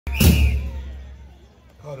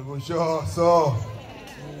Orgulloso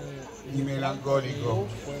y melancólico,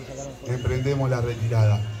 emprendemos la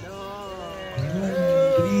retirada. Con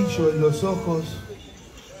un brillo en los ojos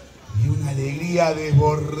y una alegría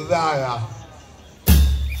desbordada.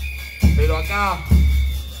 Pero acá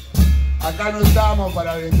no estamos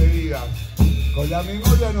para despedidas. Con la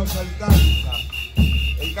memoria nos alcanza.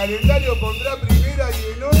 El calendario pondrá primera y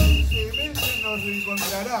en 11 meses nos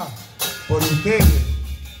reencontrará. Por ustedes,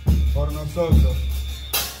 por nosotros,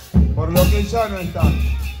 por lo que ya no están.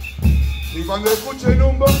 Y cuando escuchen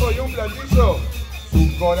un bombo y un platillo,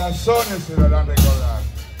 sus corazones se lo harán recordar.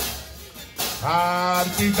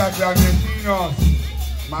 Artistas clandestinos,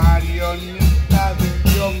 marionetas de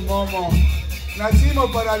Dios Momo, nacimos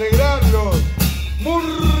para alegrarlos.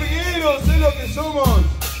 Murgueros es lo que somos.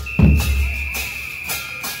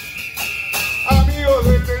 Amigos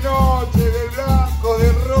de noche, del blanco,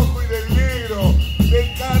 del rojo y del negro,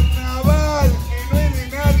 del carnaval que no es de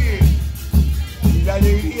nadie y la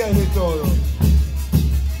alegría es de todos.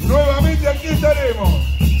 Nuevamente aquí estaremos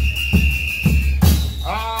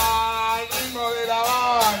al ritmo de la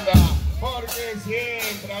banda, porque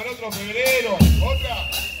siempre habrá otro febrero,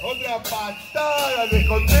 otra patada al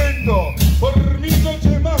descontento, por 1000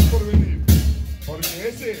 noches más por venir, porque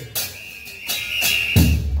ese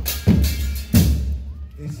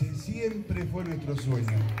siempre fue nuestro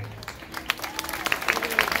sueño.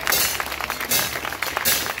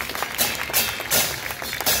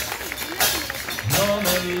 No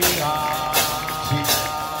me digas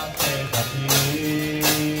que es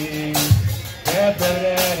así, que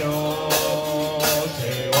febrero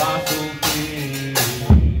llegó a su fin.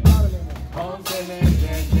 11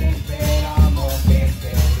 meses esperamos que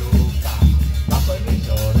se luzca bajo el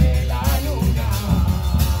brillo de la luna.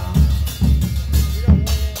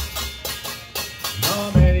 No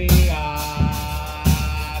me digas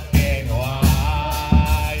que no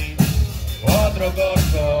hay otro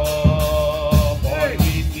corso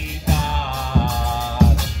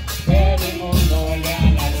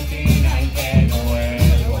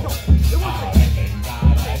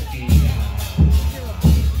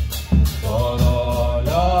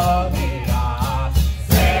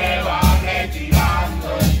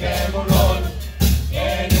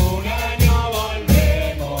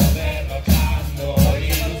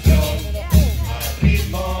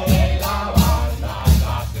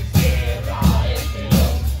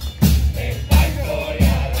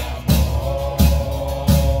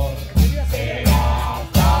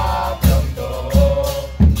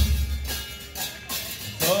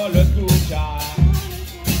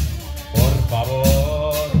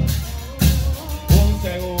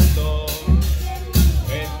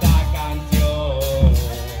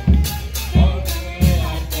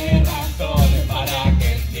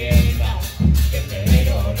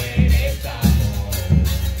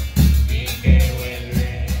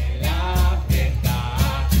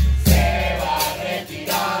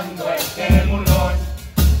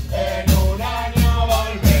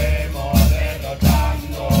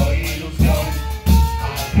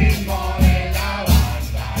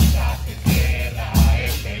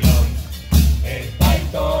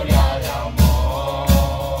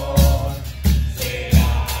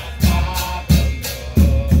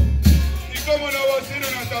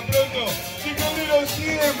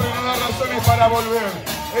para volver.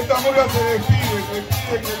 Esta Murga se despide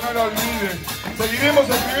que no la olviden. Seguiremos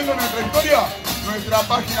escribiendo nuestra historia, nuestra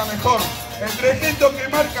página mejor. Entre gestos que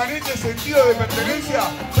marcan este sentido de pertenencia,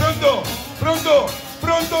 pronto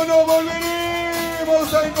nos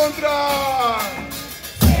volveremos a encontrar.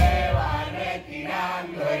 Se va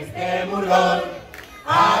retirando este murgón,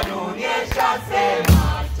 a Núñez ya se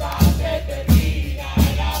marcha, se termina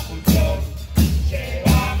la función.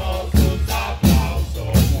 Llevamos sus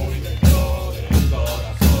aplausos muy dentro del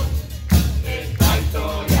corazón. Esta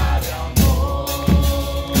historia de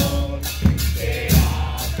amor será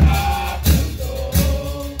hasta pronto.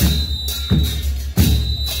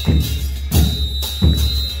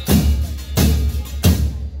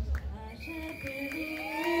 Ayer te vi,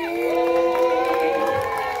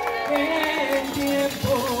 que el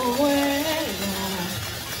tiempo vuela,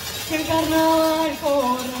 que el carnaval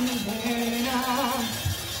corre mi pena,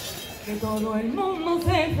 que todo el mundo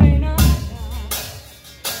se frenara,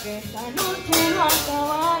 que esta noche no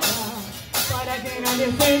acabara, para que nadie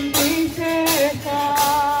se entristezca.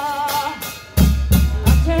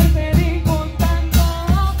 Ayer te vi con tanta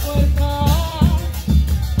fuerza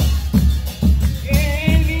que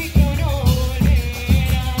el micro no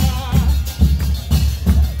volviera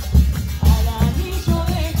al anillo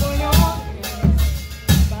de colores,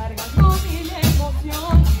 cargando mil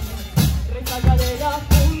emociones, resaca de las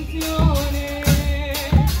funciones.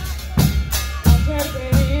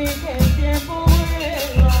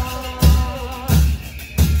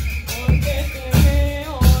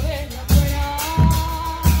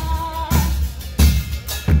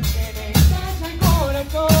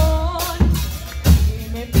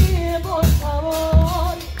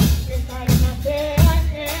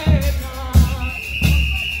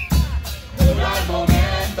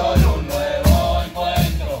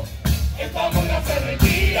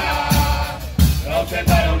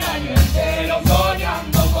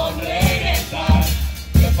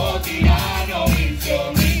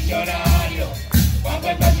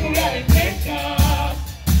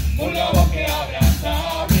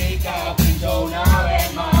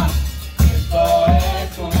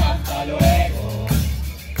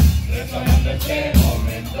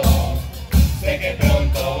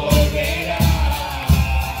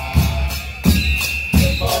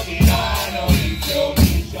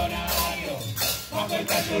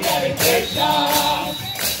 ciudad de estrellas,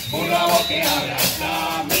 Murga vos que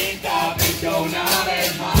abraza mi capricho, una